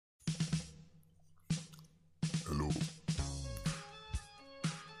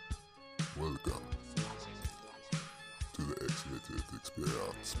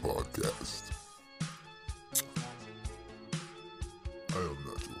Experience podcast. I am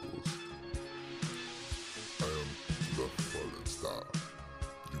not your host. I am the fallen star.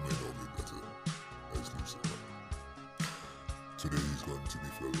 You may know me better as Lucifer. Today he's going to be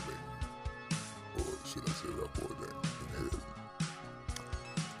filming, or should I say recording, in heaven.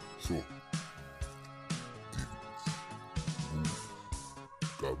 So, demons,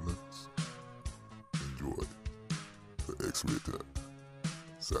 goblins, enjoy the X-rated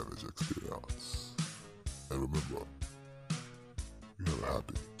savage experience. And remember, you have a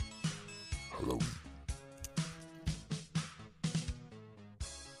happy Halloween.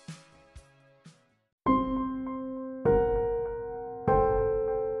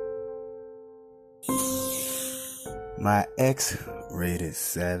 My X-rated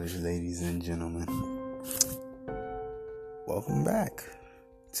savage ladies and gentlemen, welcome back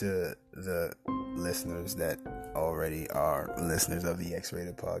to the listeners that already are listeners of the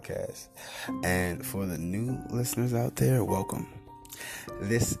X-rated podcast, and for the new listeners out there, welcome.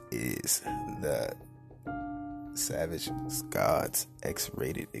 This is the Savage God's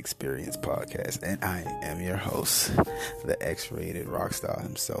X-rated experience podcast, and I am your host, the X-rated rock star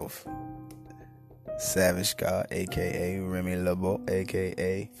himself, Savage God, aka Remy LeBeau,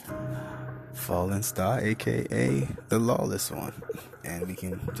 aka Fallen Star, aka the Lawless One, and we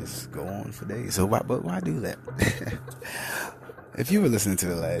can just go on for days. So why do that? If you were listening to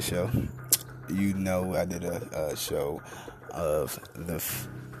the last show, you know I did a show of the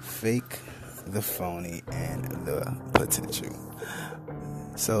fake, the phony, and the potential.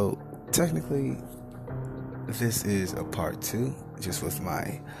 So technically, this is a part 2, just with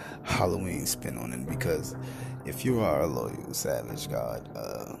my Halloween spin on it, because if you are a loyal Savage God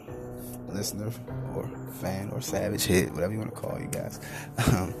listener or fan or savage hit, whatever you want to call you guys,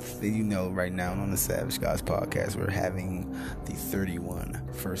 then you know right now on the Savage Gods podcast we're having the 31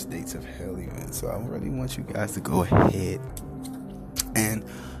 first dates of hell event. So I really want you guys to go ahead and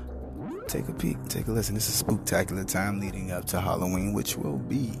take a peek, take a listen. This is a spooktacular time leading up to Halloween, which will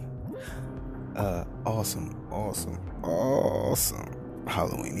be awesome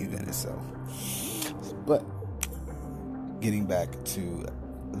Halloween event itself. But getting back to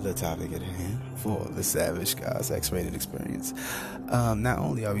the topic at hand for the Savage God's X-rated experience, not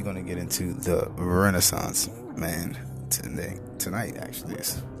only are we going to get into the Renaissance man tonight actually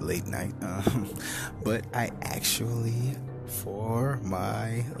it's late night, but I actually, for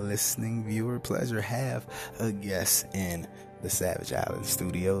my listening viewer pleasure, have a guest in the Savage Island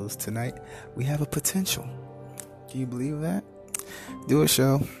Studios tonight. We have a potential. Can you believe that? Do a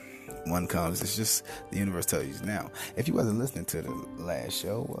show, one comes. It's just the universe tells you now. If you wasn't listening to the last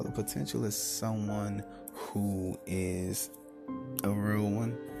show, well, the potential is someone who is a real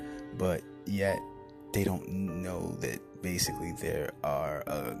one, but yet they don't know that basically there are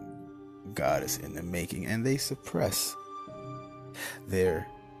a goddess in the making, and they suppress their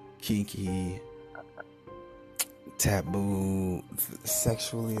kinky, taboo,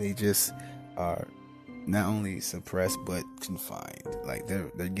 sexually, they just are not only suppressed but confined. Like they're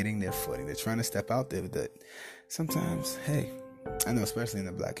getting their footing. They're trying to step out there, but sometimes, hey, I know especially in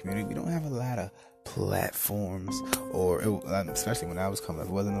the black community, we don't have a lot of platforms, or especially when I was coming up,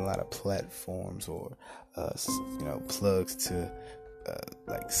 there wasn't a lot of platforms or plugs to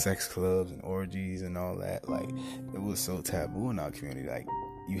like sex clubs and orgies and all that. Like, it was so taboo in our community. Like,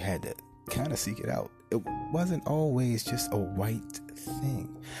 you had to kind of seek it out. It wasn't always just a white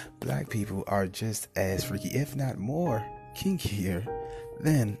thing. Black people are just as freaky, if not more kinkier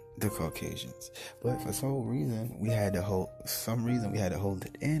than the Caucasians. But for some reason we had to hold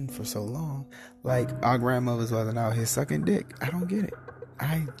it in for so long. Like, our grandmothers wasn't out here sucking dick. I don't get it.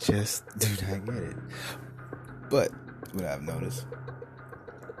 I just do not get it. But what I've noticed,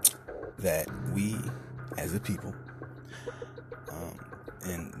 that we as a people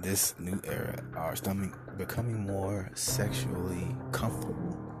in this new era are becoming more sexually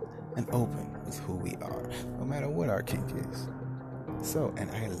comfortable and open with who we are, no matter what our kink is. So, and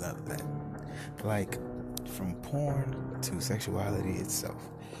I love that. Like, from porn to sexuality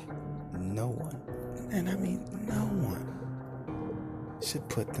itself, no one, and I mean no one, should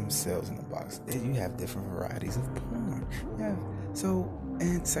put themselves in a box. You have different varieties of porn. Yeah. So,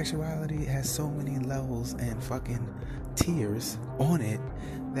 and sexuality has so many levels and fucking tiers on it,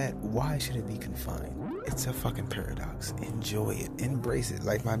 that why should it be confined? It's a fucking paradox. Enjoy it. Embrace it.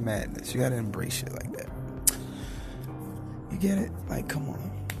 Like my madness. You gotta embrace shit like that. You get it? Like, come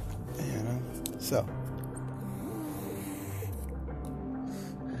on. You know? So,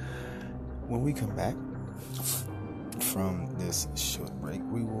 when we come back from this short break,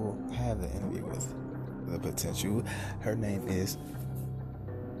 we will have the interview with the potential. Her name is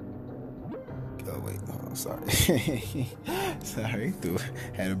Oh wait, oh sorry, sorry,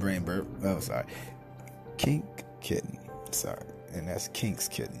 had a brain burp. Oh sorry, Kink Kitten. Sorry, and that's Kink's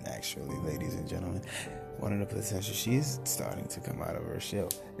Kitten actually, ladies and gentlemen. One of the potential, she's starting to come out of her shell.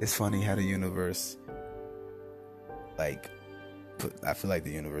 It's funny how the universe, I feel like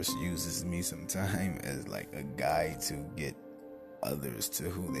the universe uses me sometime as like a guide to get others to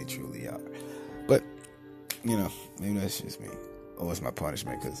who they truly are. But maybe that's just me, or it's my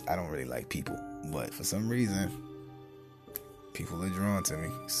punishment because I don't really like people. But for some reason, people are drawn to me.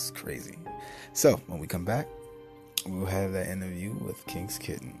 It's crazy. So when we come back, we'll have that interview with Kink's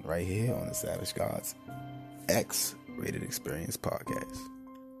Kitten right here on the Savage Gods X-Rated Experience podcast.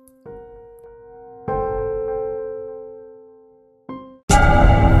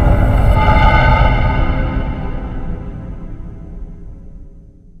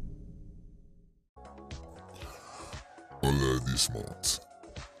 This month,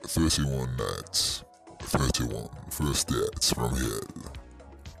 31 nights, 31 first deaths from hell.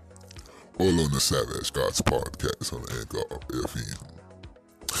 All on the Savage Gods podcast on Anchor FM.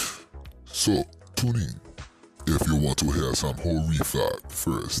 So, tune in if you want to hear some horrific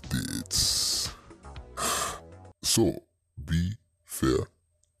first dates. So, be fair,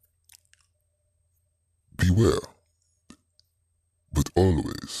 beware, but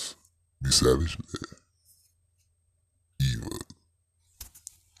always be savagely evil.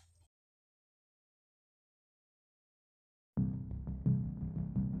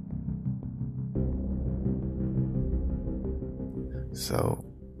 So,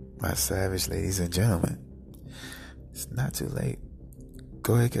 my savage ladies and gentlemen, it's not too late.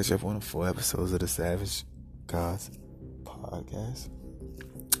 Go ahead and catch up on the 4 episodes of the Savage Gods podcast.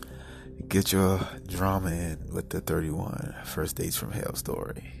 Get your drama in with the 31 First Dates from Hell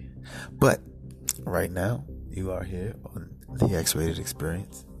story. But right now, you are here on the X-Rated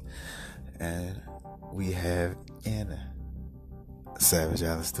Experience, and we have in Savage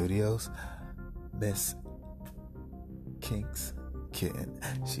Island Studios Miss Kink's Kitten.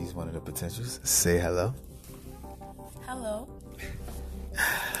 She's one of the potentials. Say hello. Hello.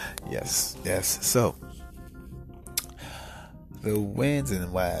 Yes. So, the whens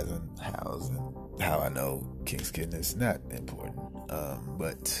and whys and hows and how I know Kink's Kitten is not important,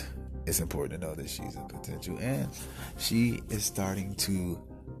 but it's important to know that she's a potential, and she is starting to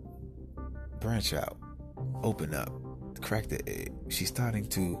branch out, open up, crack the egg. She's starting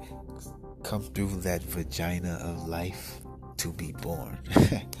to come through that vagina of life to be born.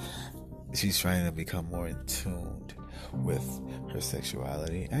 She's trying to become more in tune with her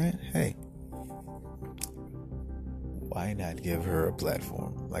sexuality, and hey, why not give her a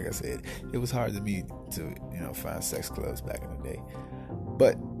platform? Like I said, it was hard to me to find sex clubs back in the day,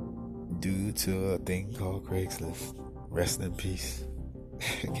 but due to a thing called Craigslist, rest in peace,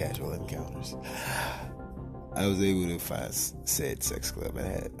 casual encounters, I was able to find said sex club and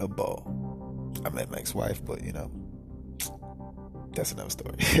had a ball. I met my ex-wife, but that's another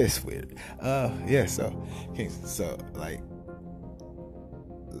story. It's weird. Yeah. So like,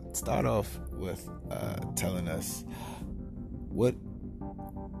 start off with telling us what,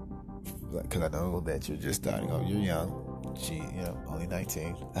 because I know that you're just starting off. You're young. She, only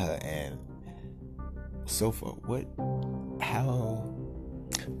 19, and so far, right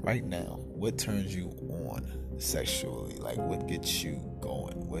now, what turns you on sexually? Like, what gets you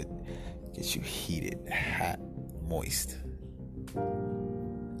going? What gets you heated, hot, moist? I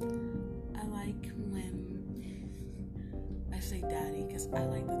like when I say daddy, because I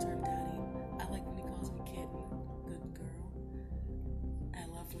like the term daddy. I like when he calls me kitten, good girl. I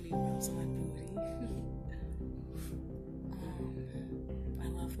love when he rubs on my booty. I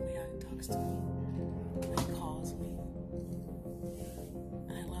love the way how he talks to me, when he calls me.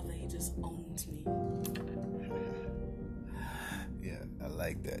 And I love that he just owns me. Yeah, I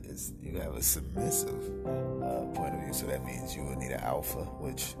like that. You have a submissive point of view, so that means you will need an alpha,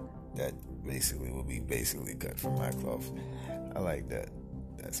 which that will be cut from my cloth. I like that.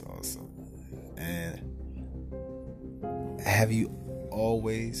 That's awesome. And have you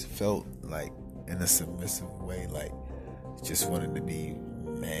always felt like in a submissive way, like just wanted to be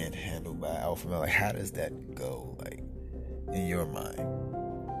manhandled by alpha male? Like, how does that go, like, in your mind?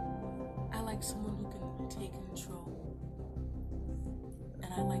 I like someone who can take control.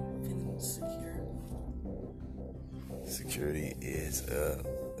 And I like feeling secure. Security is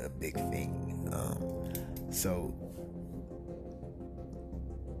a big thing. So,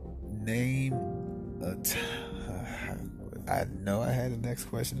 name a I know I had the next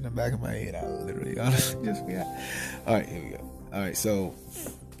question in the back of my head. I literally honestly just forgot. All right, here we go. All right, so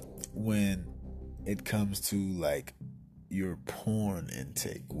when it comes to like your porn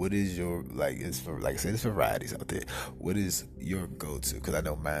intake? What is your, like, it's for, like I said, it's varieties out there. What is your go-to? Because I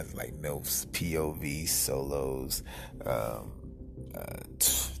know mine's like MILFs, POV, solos,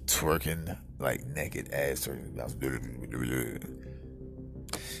 twerking, like naked ass twerking.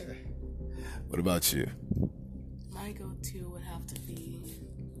 What about you? My go-to would have to be,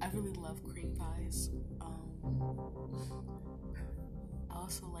 I really love cream pies. I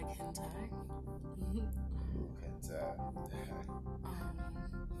also like hentai. And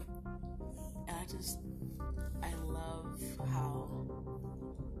I love how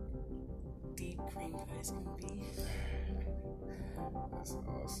deep cream pies can be. That's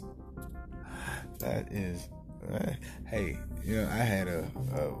awesome. That is, hey, I had a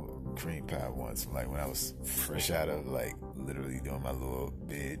cream pie once, like when I was fresh out of like literally doing my little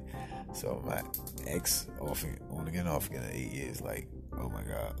bid. So my ex off again 8 years, like, oh my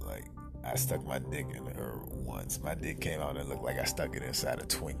God, like I stuck my dick in her once. My dick came out and looked like I stuck it inside a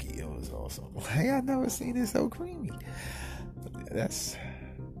Twinkie. It was awesome. Like, I never seen it so creamy. That's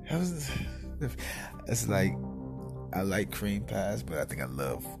like, I like cream pies, but I think I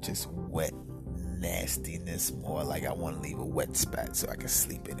love just wet nastiness more. Like, I want to leave a wet spot so I can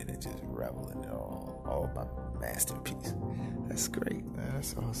sleep in it and just revel in it all my masterpiece. That's great, man.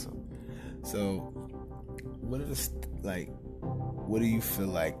 That's awesome. So, what do you feel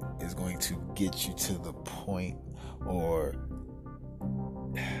like is going to get you to the point, or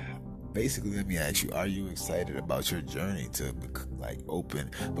basically, let me ask you, are you excited about your journey to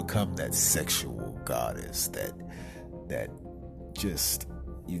become that sexual goddess that just,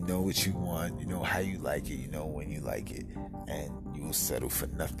 you know what you want, you know how you like it, you know when you like it, and you will settle for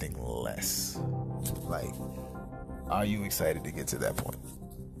nothing less? Like, are you excited to get to that point?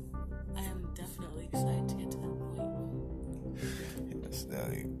 I am definitely excited to get to that point. Yes,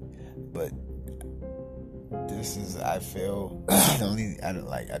 but this is, I feel, I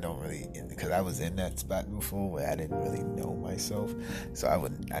don't really, because I was in that spot before where I didn't really know myself, so I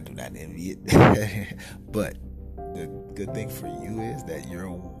do not envy it. But the good thing for you is that you're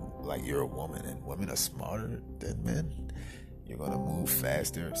a woman, and women are smarter than men. You're gonna move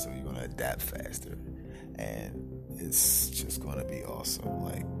faster, so you're gonna adapt faster, and it's just gonna be awesome.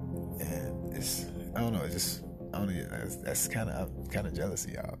 Like, and it's, I don't know, that's kind of, I'm kind of jealous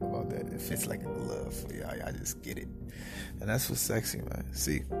of y'all about that. It fits like a glove for y'all. Y'all just get it, and that's what's sexy, man.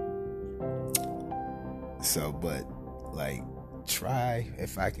 See, so, but like, try,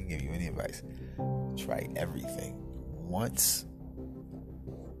 if I can give you any advice, try everything once.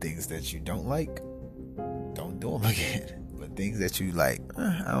 Things that you don't like, don't do them again. But things that you like,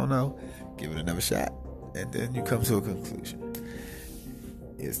 I don't know, give it another shot, and then you come to a conclusion.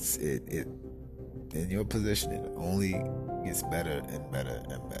 It in your position, it only gets better and better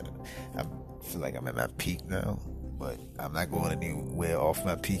and better. I feel like I'm at my peak now, but I'm not going anywhere off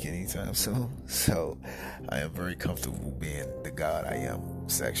my peak anytime soon. So I am very comfortable being the god I am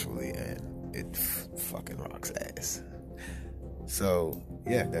sexually, and it fucking rocks ass. So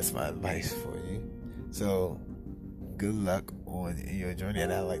yeah, that's my advice for you. So good luck on your journey,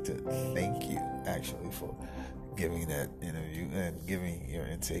 and I'd like to thank you actually for giving that interview and giving your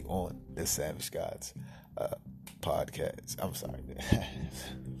intake on the Savage Gods podcast. I'm sorry.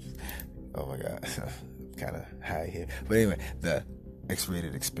 Oh my God. I'm kind of high here. But anyway, the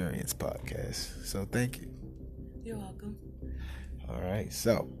X-Rated Experience podcast. So thank you. You're welcome. All right.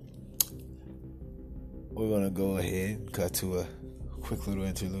 So we're going to go ahead and cut to a quick little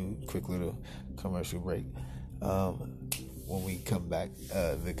interlude, quick little commercial break. When we come back,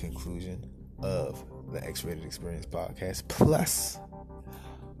 the conclusion of the X-Rated Experience podcast, plus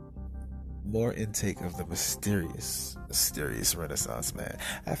more intake of the mysterious Renaissance man.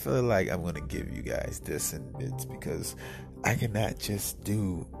 I feel like I'm going to give you guys this in bits, because I cannot just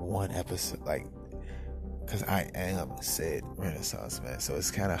do one episode, like, because I am said Renaissance man, so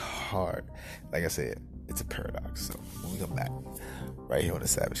it's kind of hard. Like I said, it's a paradox. So when we come back, right here on the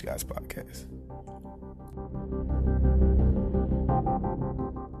Savage Guys podcast.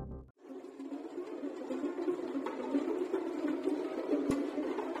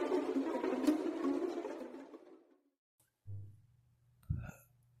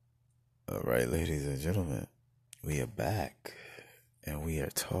 All right, ladies and gentlemen, we are back, and we are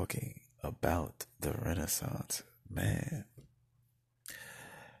talking about the Renaissance man.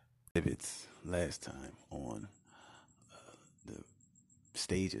 It's last time on the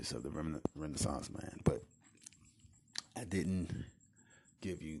stages of the Renaissance man, but I didn't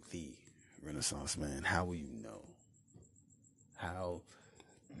give you the Renaissance man. How will you know? How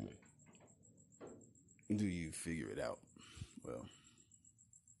do you figure it out? Well,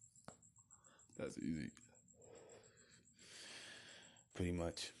 that's easy. pretty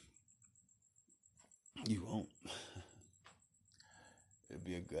much, you won't. It'd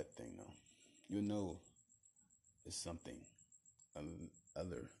be a gut thing, though. You'll know it's something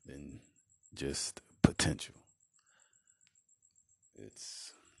other than just potential.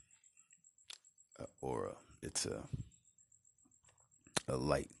 It's an aura. It's a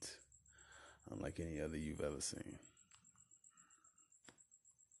light, unlike any other you've ever seen.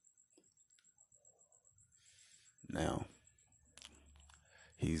 Now,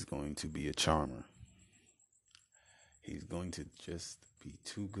 he's going to be a charmer. He's going to just be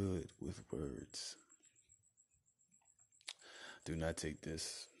too good with words. Do not take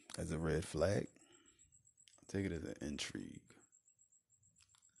this as a red flag. Take it as an intrigue.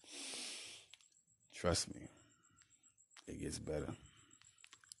 Trust me, it gets better.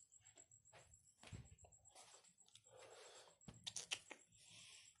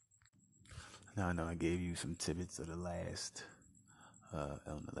 Now I know I gave you some tidbits of on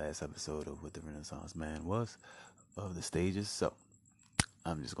the last episode of what the Renaissance Man was, of the stages. So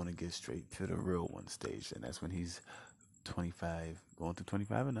I'm just gonna get straight to the real one stage, and that's when he's 25, going through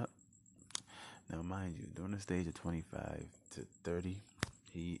 25 and up. Now, mind you, during the stage of 25 to 30,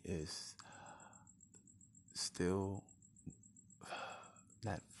 he is still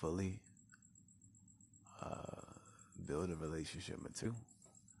not fully build a relationship with two,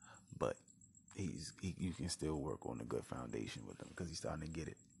 but you can still work on a good foundation with him because he's starting to get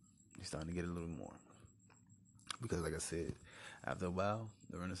it. He's starting to get a little more. Because like I said, after a while,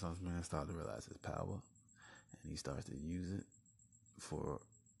 the Renaissance man started to realize his power, and he starts to use it for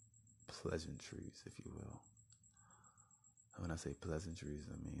pleasantries, if you will. And when I say pleasantries,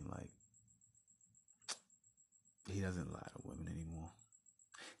 I mean like he doesn't lie to women anymore.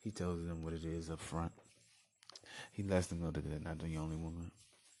 He tells them what it is up front. He lets them know that they're not the only woman.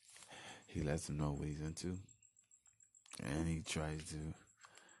 He lets them know what he's into, and he tries to,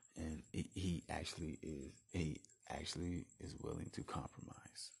 and he actually is willing to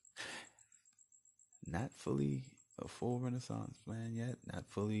compromise. Not fully a full Renaissance man yet, not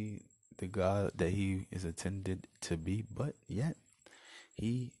fully the God that he is intended to be, but yet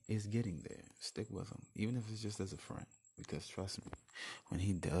he is getting there. Stick with him, even if it's just as a friend, because trust me, when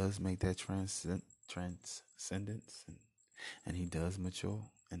he does make that transcendence and he does mature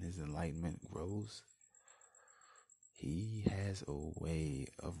and his enlightenment grows, he has a way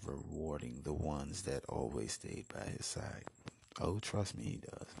of rewarding the ones that always stayed by his side. Oh, trust me, he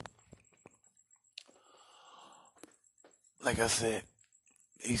does. Like I said,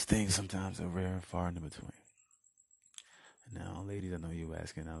 these things sometimes are rare and far in between. Now, ladies, I know you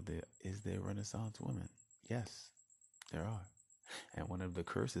asking out there, is there Renaissance women? Yes, there are. And one of the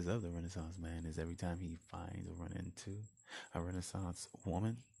curses of the Renaissance man is every time he finds or run into a Renaissance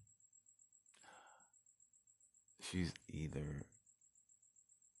woman, she's either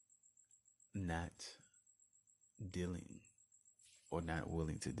not dealing or not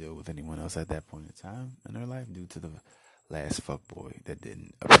willing to deal with anyone else at that point in time in her life due to the last fuckboy that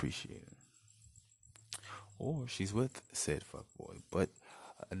didn't appreciate her. Or she's with said fuckboy. But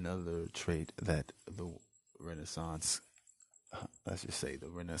another trait that the Renaissance, let's just say the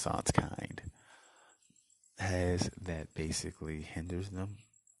Renaissance kind, has that basically hinders them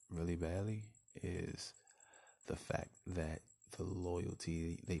really badly is the fact that the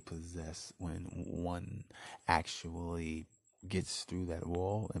loyalty they possess when one actually gets through that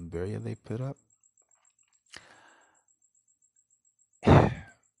wall and barrier they put up,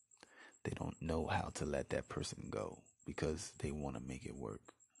 they don't know how to let that person go because they want to make it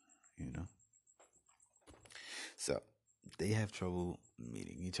work, you know? So they have trouble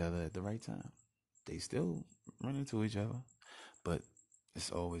meeting each other at the right time. They still run into each other, but it's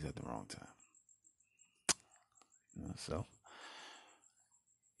always at the wrong time. You know, so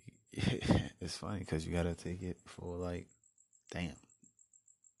it's funny because you gotta take it for like, damn,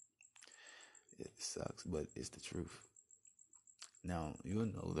 it sucks, but it's the truth. Now you'll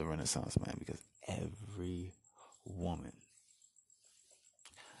know the Renaissance man because every woman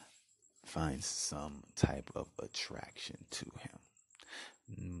finds some type of attraction to him.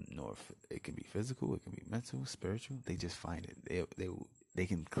 Nor it can be physical, it can be mental, spiritual. They just find it. They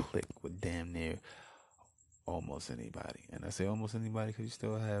can click with damn near almost anybody. And I say almost anybody because you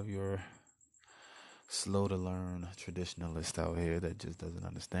still have your slow to learn traditionalist out here that just doesn't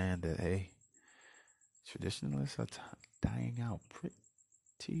understand that, hey, traditionalists are dying out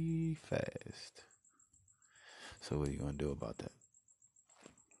pretty fast. So what are you going to do about that?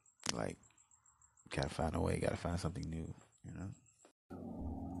 Like, gotta find a way, gotta find something new, you know?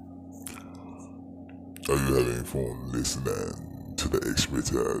 Are you having fun listening to the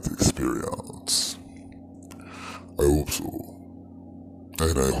X-Rated experience? I hope so.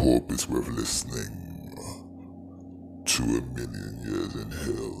 And I hope it's worth listening to 1,000,000 years in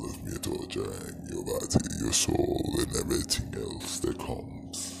hell of me torturing your body, your soul, and everything else that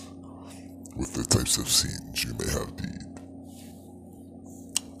comes with the types of scenes you may have been